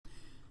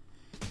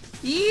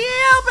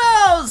Yeah,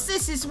 bros!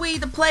 This is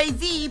Wii2PLAY,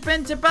 the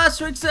printer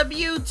busworks of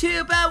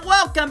YouTube, and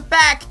welcome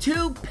back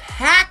to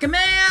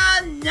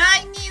Pac-Man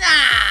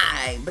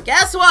 99! But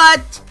guess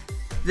what?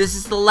 This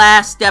is the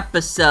last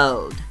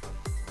episode.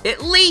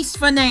 At least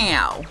for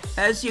now.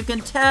 As you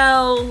can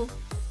tell,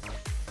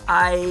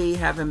 I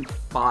haven't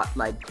bought,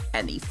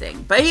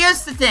 anything. But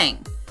here's the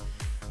thing.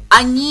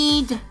 I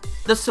need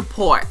the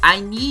support. I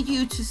need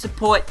you to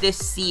support this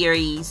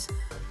series.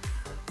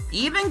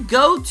 Even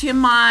go to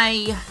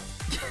my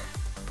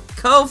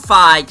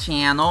Ko-Fi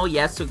channel,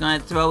 yes, we're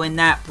going to throw in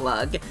that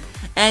plug,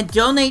 and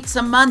donate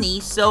some money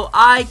so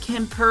I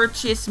can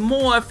purchase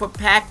more for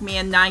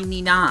Pac-Man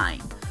 99.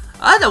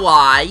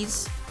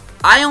 Otherwise,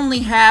 I only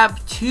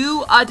have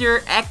 2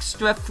 other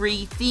extra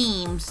free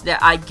themes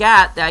that I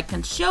got that I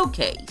can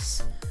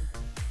showcase.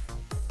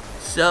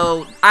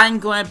 So, I'm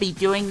going to be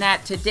doing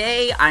that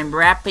today. I'm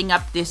wrapping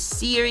up this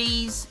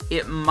series.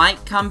 It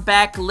might come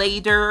back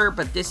later,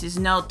 but this is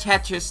no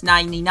Tetris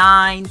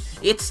 99.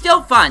 It's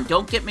still fun,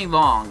 don't get me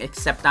wrong,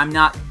 except I'm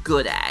not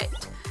good at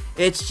it.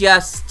 It's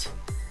just,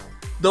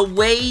 the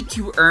way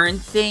to earn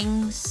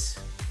things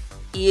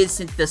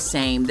isn't the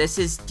same. This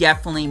is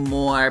definitely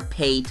more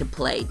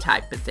pay-to-play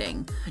type of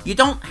thing. You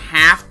don't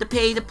have to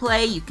pay to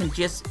play, you can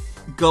just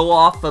go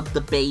off of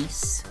the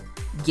base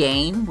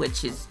game,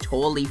 which is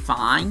totally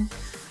fine.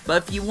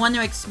 But if you want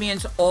to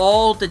experience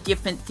all the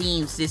different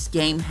themes this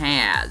game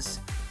has,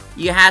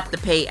 you have to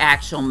pay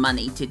actual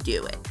money to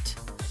do it.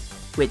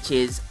 Which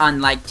is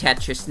unlike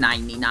Tetris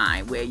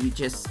 99, where you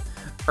just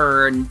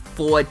earn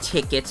 4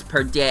 tickets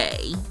per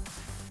day,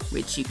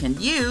 which you can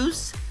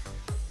use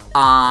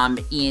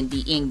in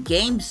the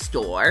in-game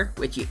store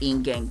with your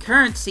in-game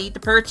currency to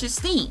purchase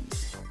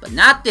themes. But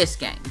not this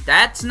game.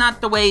 That's not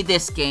the way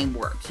this game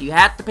works. You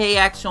have to pay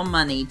actual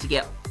money to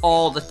get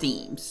all the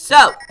themes.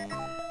 So,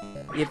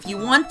 if you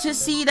want to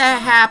see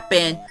that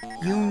happen,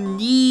 you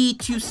need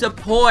to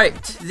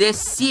support this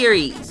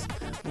series.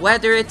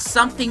 Whether it's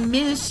something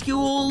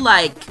minuscule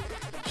like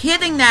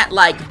hitting that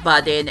like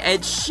button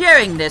and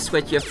sharing this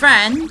with your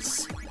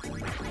friends,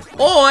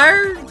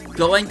 or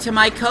going to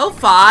my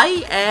Ko-Fi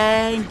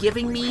and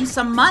giving me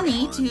some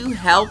money to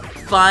help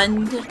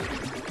fund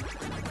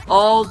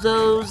all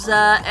those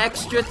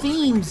extra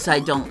themes I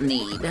don't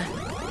need,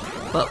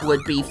 but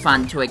would be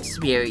fun to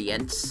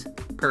experience,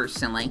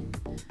 personally.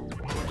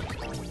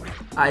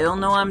 I don't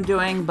know what I'm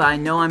doing, but I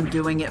know I'm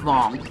doing it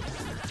wrong.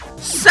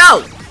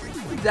 So,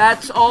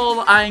 that's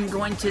all I'm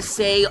going to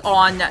say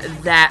on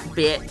that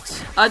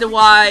bit.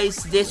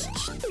 Otherwise, this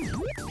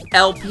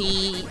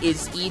LP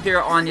is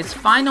either on its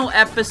final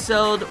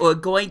episode or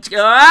going to...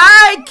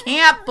 I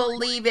can't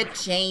believe it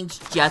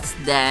changed just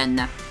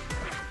then.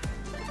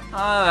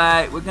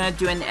 Alright, we're gonna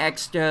do an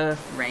extra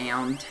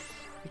round,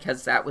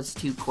 because that was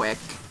too quick.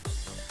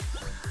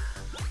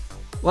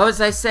 What was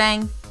I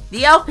saying?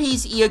 The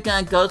LP's either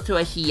gonna go through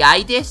a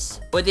hiatus,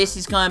 or this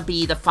is gonna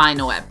be the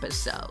final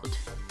episode.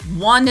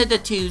 One of the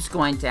two is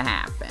going to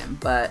happen,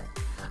 but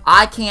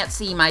I can't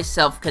see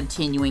myself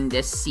continuing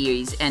this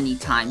series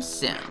anytime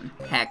soon.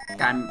 Heck,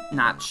 I'm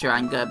not sure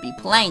I'm gonna be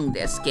playing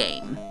this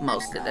game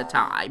most of the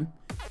time.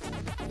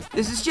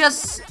 This is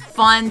just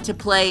fun to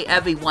play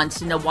every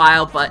once in a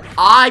while, but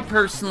I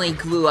personally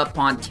grew up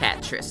on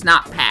Tetris,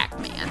 not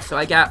Pac-Man, so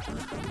I got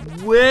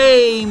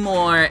way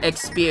more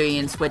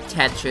experience with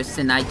Tetris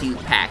than I do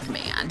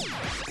Pac-Man.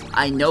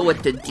 I know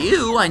what to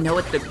do, I know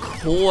what the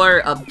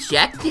core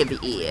objective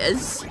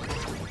is,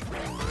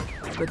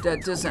 but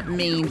that doesn't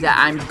mean that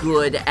I'm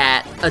good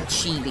at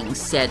achieving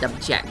said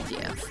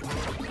objective.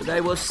 But I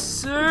will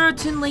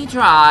certainly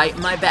try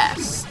my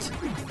best.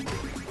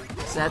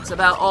 So that's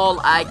about all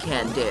I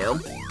can do.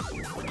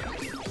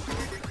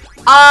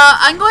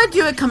 I'm going to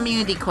do a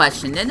community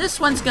question, and this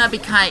one's going to be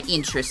kind of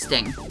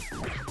interesting.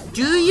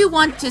 Do you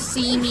want to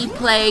see me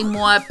play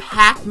more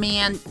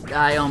Pac-Man...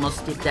 I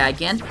almost did that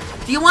again.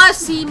 Do you want to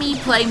see me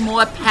play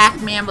more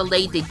Pac-Man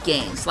related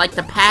games, like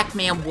the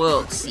Pac-Man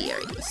World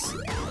series?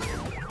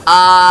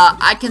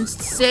 I can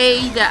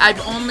say that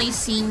I've only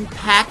seen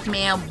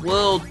Pac-Man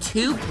World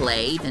 2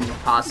 played, and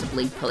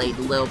possibly played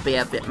a little bit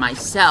of it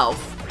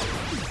myself.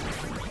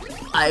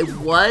 I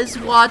was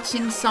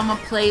watching someone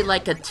play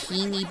like a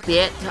teeny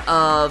bit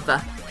of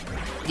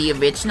the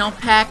original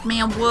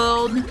Pac-Man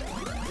World.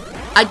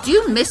 I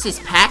do miss his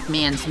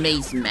Pac-Man's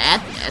Maze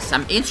Madness.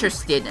 I'm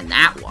interested in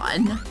that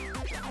one.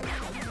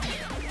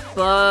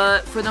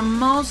 But for the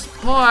most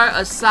part,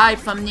 aside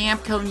from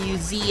Namco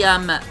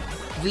Museum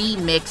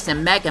Remix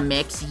and Mega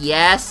Mix,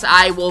 yes,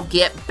 I will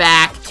get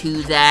back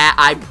to that,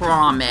 I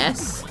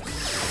promise.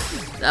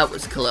 That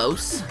was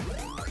close.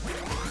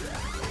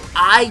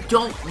 I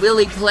don't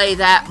really play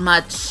that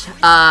much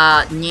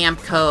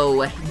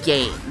Namco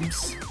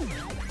games,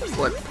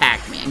 or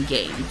Pac-Man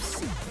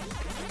games.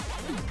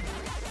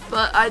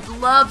 But I'd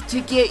love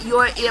to get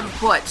your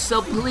input,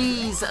 so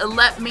please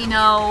let me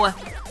know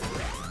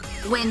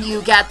when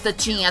you get the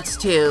chance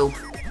to.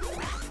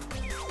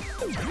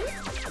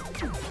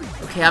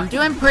 Okay, I'm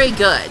doing pretty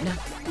good.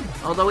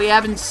 Although we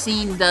haven't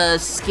seen the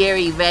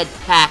scary red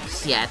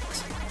packs yet.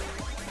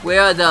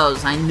 Where are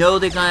those? I know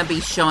they're gonna be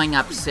showing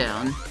up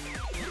soon.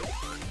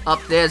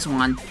 Oh, there's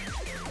one.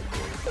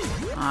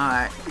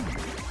 Alright.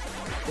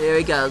 There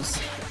he goes.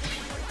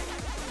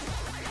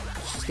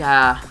 Just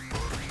gotta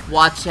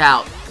watch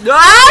out.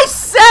 I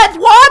said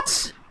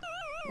what?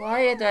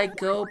 Why did I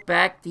go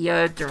back the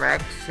other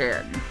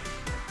direction?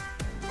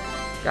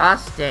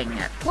 Gosh dang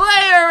it.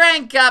 Player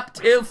rank up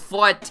to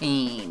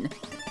 14.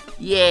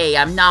 Yay,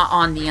 I'm not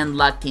on the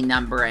unlucky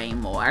number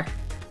anymore.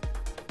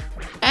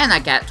 And I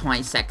got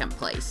 22nd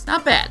place.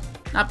 Not bad.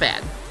 Not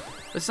bad.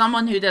 For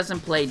someone who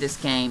doesn't play this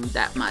game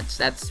that much,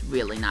 that's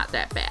really not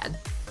that bad.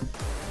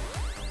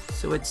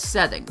 So it's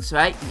settings,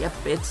 right? Yep,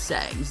 it's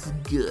settings.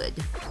 Good.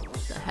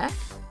 What the heck?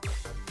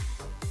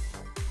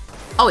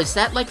 Oh, is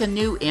that like a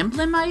new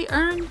emblem I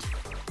earned?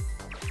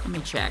 Let me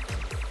check.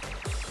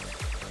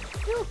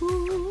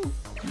 Woohoo!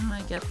 Oh,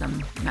 I got the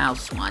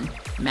mouse one.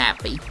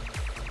 Mappy.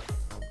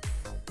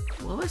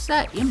 What was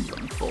that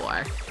emblem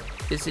for?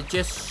 Is it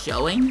just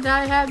showing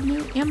that I have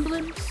new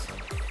emblems?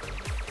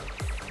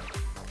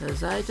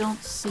 Because I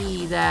don't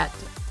see that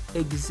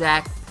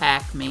exact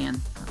Pac-Man.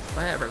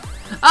 Whatever.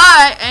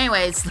 Alright,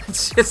 anyways,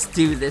 let's just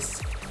do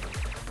this.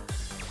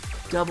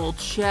 Double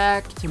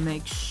check to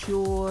make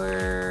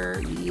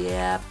sure.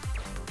 Yep.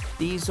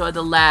 These are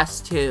the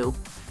last two.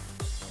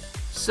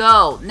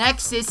 So,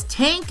 next is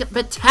Tank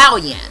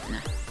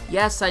Battalion.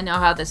 Yes, I know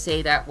how to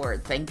say that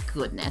word, thank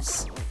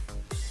goodness.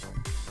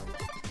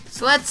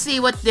 So let's see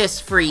what this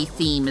free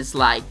theme is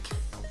like.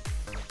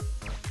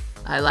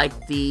 I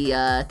like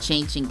the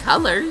changing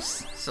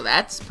colors, so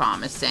that's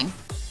promising.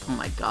 Oh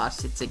my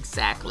gosh, it's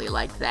exactly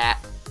like that.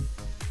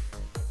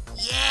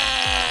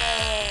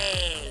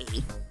 Yay!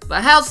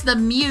 But how's the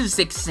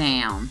music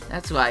sound?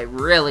 That's what I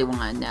really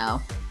want to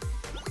know.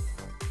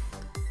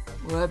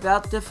 We're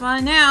about to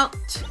find out.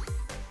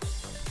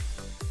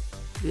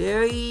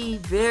 Very,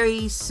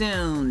 very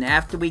soon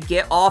after we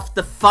get off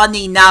the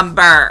funny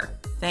number.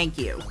 Thank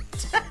you.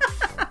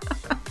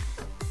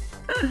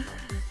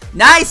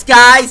 Nice,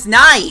 guys,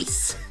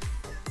 nice!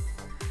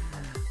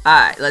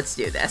 Alright, let's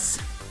do this.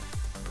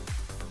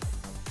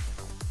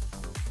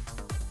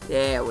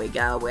 There we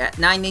go, we're at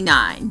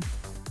 99.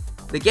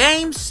 The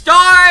game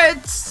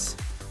starts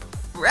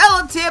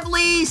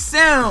relatively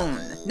soon.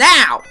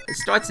 Now! It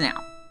starts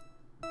now.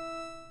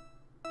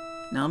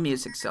 No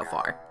music so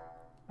far.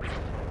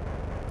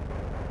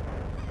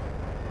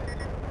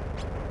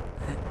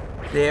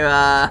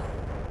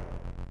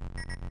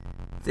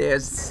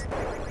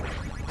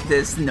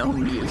 There's no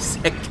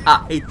music,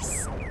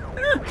 guys.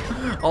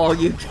 All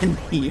you can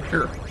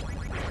hear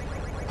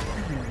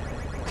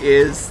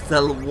is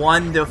the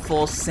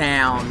wonderful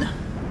sound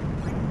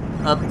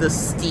of the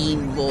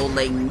steam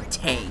rolling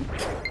tank.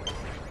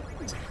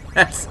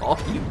 That's all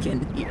you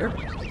can hear.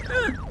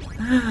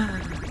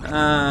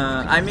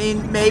 I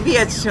mean, maybe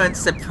it shouldn't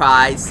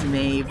surprise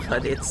me,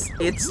 but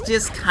it's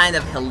just kind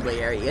of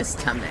hilarious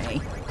to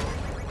me.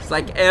 It's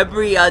like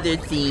every other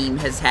theme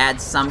has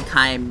had some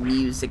kind of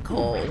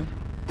musical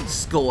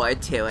score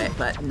to it,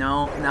 but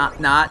no,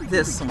 not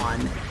this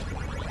one.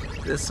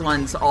 This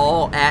one's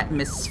all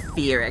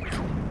atmospheric.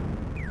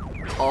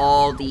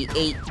 All the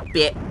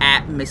 8-bit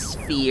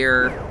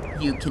atmosphere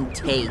you can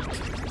take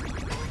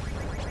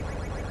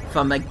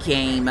from a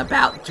game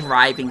about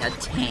driving a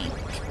tank.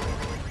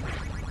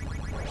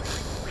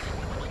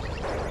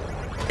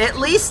 At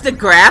least the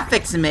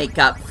graphics make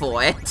up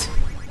for it.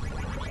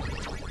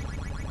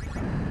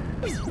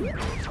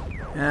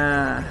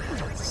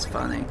 It's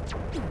funny.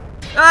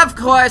 Of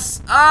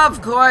course!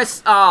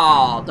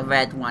 Oh, the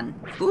red one.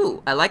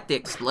 Ooh, I like the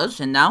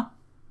explosion now.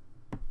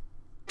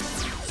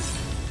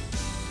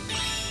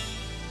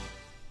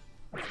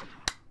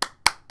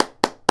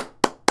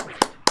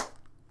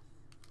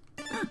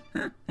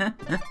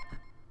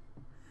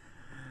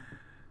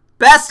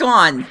 Best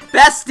one!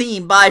 Best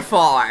theme by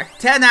far.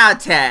 10 out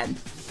of 10.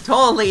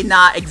 Totally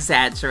not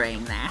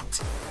exaggerating that.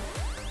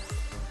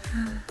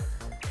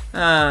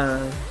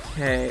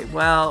 Okay,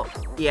 well,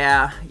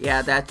 yeah,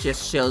 that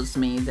just shows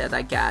me that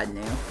I got a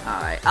new.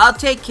 Alright, I'll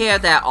take care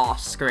of that off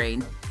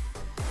screen.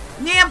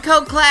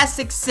 Namco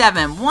Classic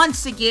 7.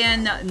 Once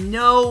again,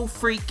 no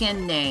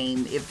freaking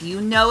name. If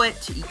you know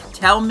it,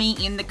 tell me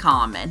in the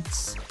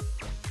comments.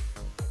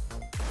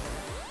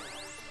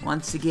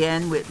 Once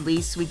again, at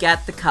least we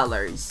got the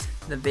colors.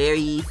 The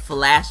very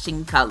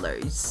flashing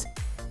colors.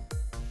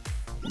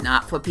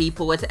 Not for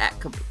people with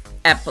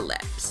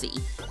epilepsy.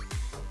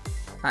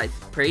 I'm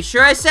pretty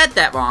sure I said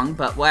that wrong,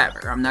 but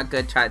whatever. I'm not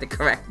gonna try to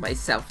correct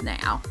myself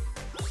now.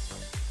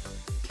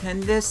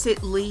 Can this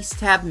at least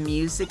have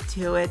music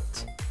to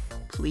it?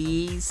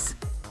 Please?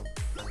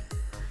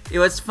 It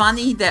was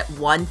funny that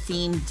one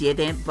theme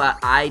didn't, but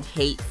I'd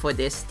hate for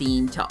this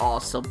theme to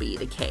also be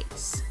the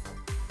case.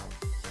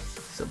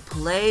 So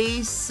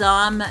play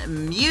some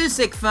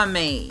music for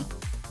me.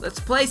 Let's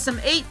play some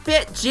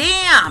 8-bit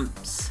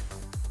jams.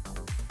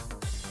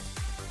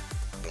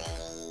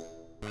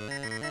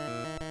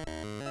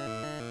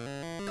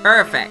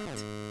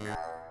 Perfect.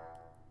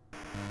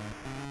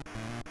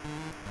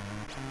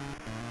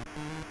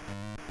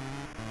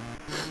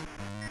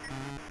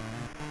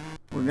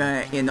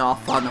 gonna end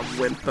off on a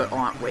whimper,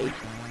 aren't we?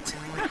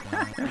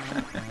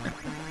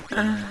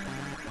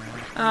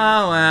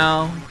 Oh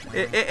well.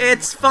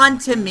 It's fun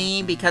to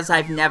me because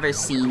I've never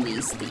seen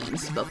these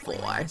themes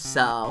before,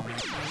 so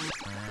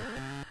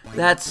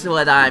that's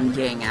what I'm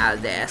getting out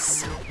of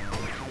this.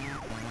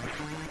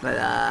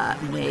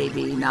 But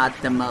maybe not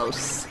the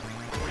most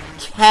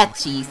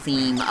catchy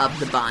theme of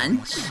the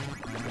bunch.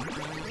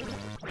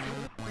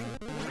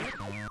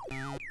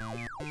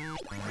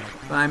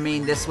 But I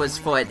mean, this was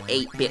for an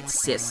 8-bit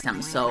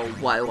system, so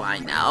what do I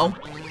know?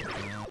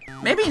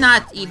 Maybe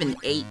not even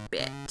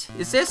 8-bit.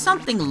 Is there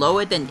something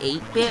lower than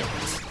 8-bit?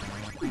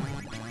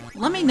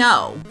 Let me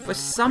know. For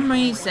some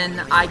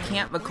reason, I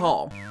can't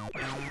recall.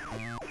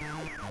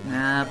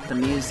 Nope, the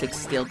music's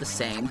still the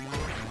same.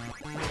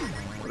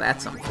 Well,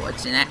 that's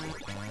unfortunate.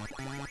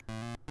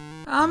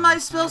 How am I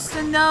supposed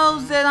to know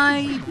that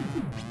I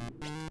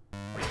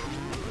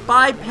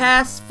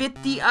bypassed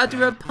 50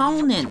 other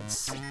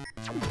opponents?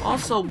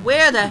 Also,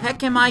 where the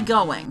heck am I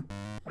going?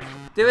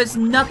 There is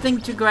nothing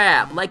to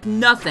grab, like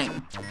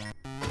nothing.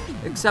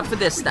 Except for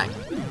this thing.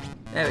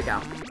 There we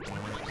go.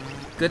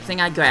 Good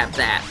thing I grabbed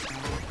that.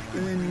 I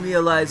didn't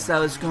realize I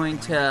was going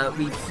to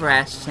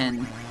refresh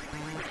and,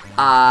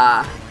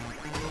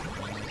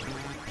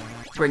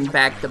 bring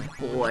back the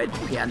board.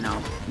 Yeah,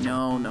 no.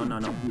 No.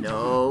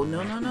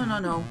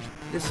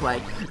 This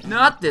way.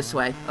 Not this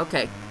way.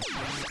 Okay.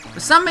 For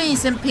some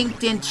reason, Pink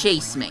didn't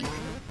chase me.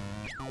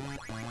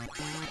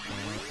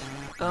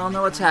 I don't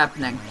know what's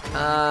happening.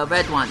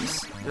 Red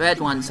ones. Red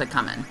ones are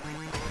coming.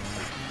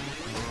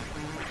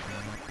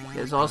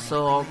 There's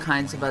also all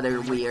kinds of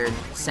other weird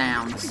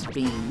sounds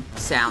being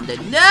sounded.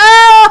 No!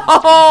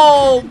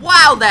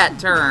 Wow, that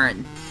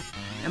turn!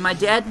 Am I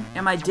dead?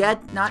 Am I dead?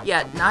 Not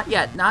yet, not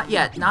yet, not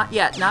yet, not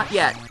yet, not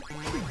yet.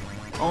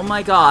 Oh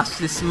my gosh,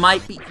 this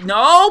might be—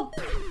 Nope!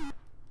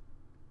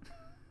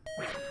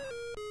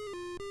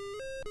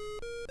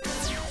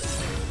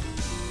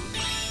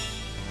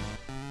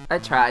 I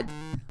tried.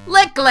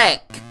 Lick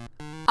Lick!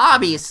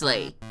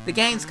 Obviously. The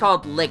game's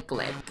called Lick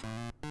Lick.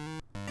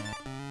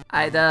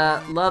 I'd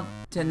love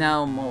to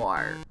know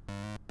more,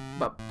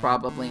 but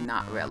probably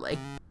not really.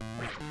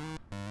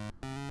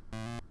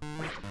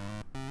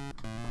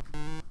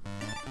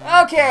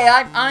 Okay,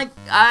 I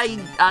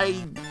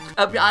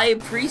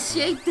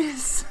appreciate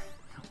this.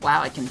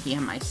 Wow, I can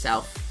hear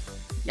myself.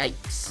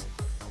 Yikes.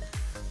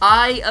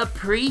 I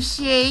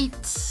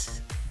appreciate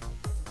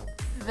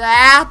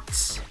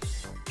that,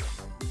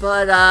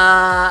 but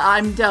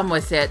I'm done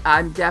with it.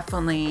 I'm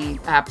definitely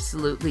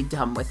absolutely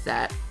done with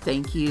that.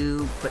 Thank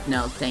you, but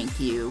no thank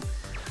you.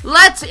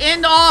 Let's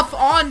end off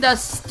on the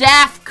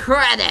staff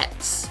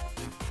credits.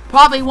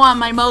 Probably one of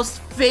my most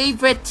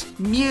favorite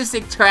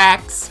music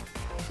tracks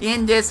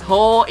in this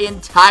whole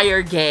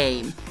entire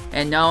game.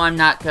 And no, I'm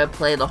not gonna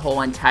play the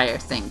whole entire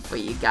thing for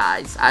you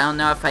guys. I don't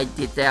know if I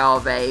did that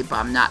already, but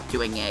I'm not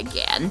doing it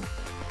again.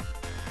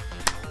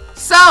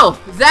 So,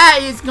 that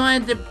is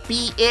going to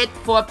be it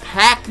for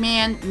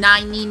Pac-Man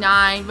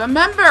 99.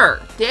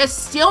 Remember, there's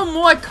still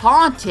more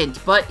content,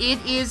 but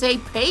it is a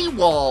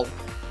paywall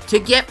to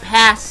get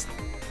past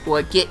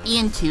or get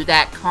into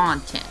that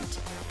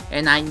content.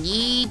 And I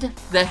need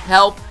the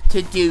help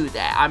to do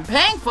that. I'm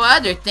paying for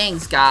other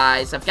things,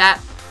 guys. I've got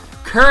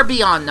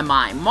Kirby on the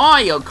mind,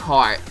 Mario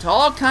Kart,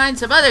 all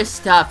kinds of other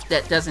stuff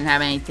that doesn't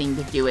have anything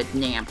to do with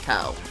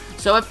Namco.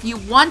 So if you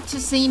want to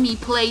see me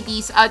play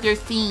these other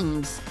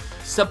themes,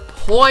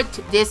 support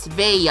this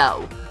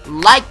video,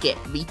 like it,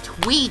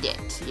 retweet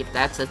it, if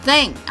that's a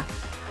thing.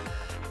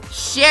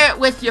 Share it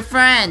with your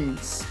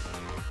friends.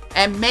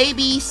 And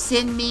maybe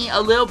send me a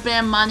little bit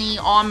of money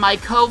on my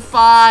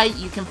Ko-Fi.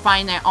 You can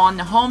find that on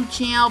the home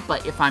channel,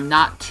 but if I'm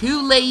not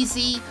too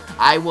lazy,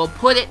 I will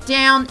put it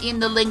down in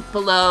the link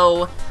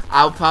below.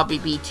 I'll probably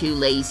be too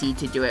lazy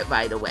to do it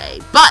right away.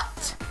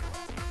 But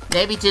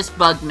maybe just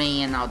bug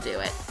me and I'll do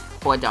it.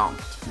 Or don't.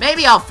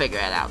 Maybe I'll figure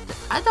it out.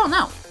 I don't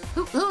know.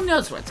 Who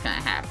knows what's gonna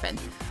happen?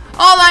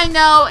 All I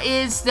know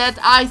is that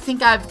I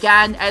think I've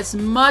gotten as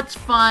much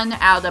fun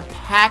out of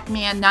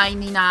Pac-Man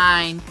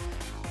 99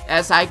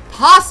 as I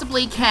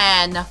possibly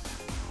can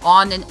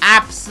on an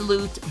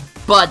absolute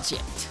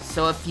budget.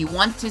 So if you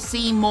want to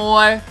see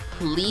more,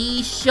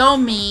 please show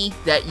me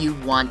that you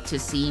want to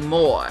see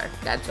more.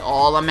 That's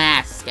all I'm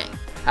asking.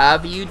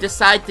 However you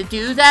decide to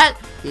do that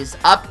is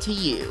up to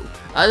you.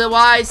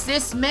 Otherwise,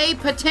 this may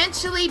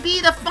potentially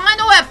be the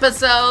final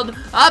episode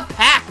of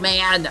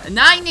Pac-Man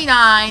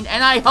 99,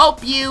 and I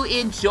hope you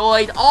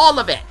enjoyed all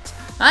of it.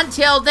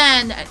 Until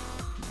then,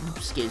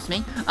 excuse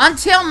me,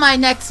 until my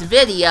next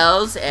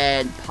videos,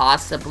 and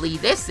possibly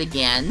this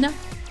again,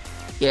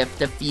 if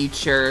the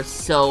future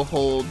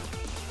so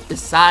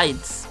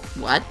decides.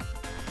 What?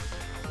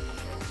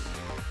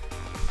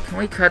 Can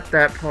we cut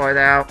that part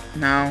out?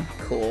 No?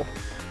 Cool.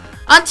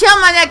 Until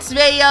my next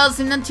videos,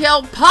 and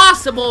until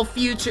possible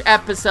future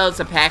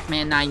episodes of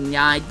Pac-Man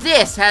 99,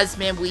 this has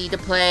been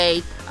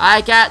Wii2PLAY.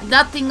 I got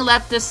nothing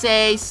left to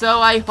say,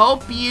 so I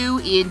hope you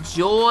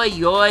enjoy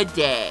your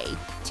day.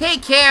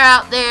 Take care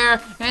out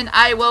there, and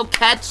I will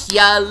catch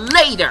ya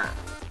later.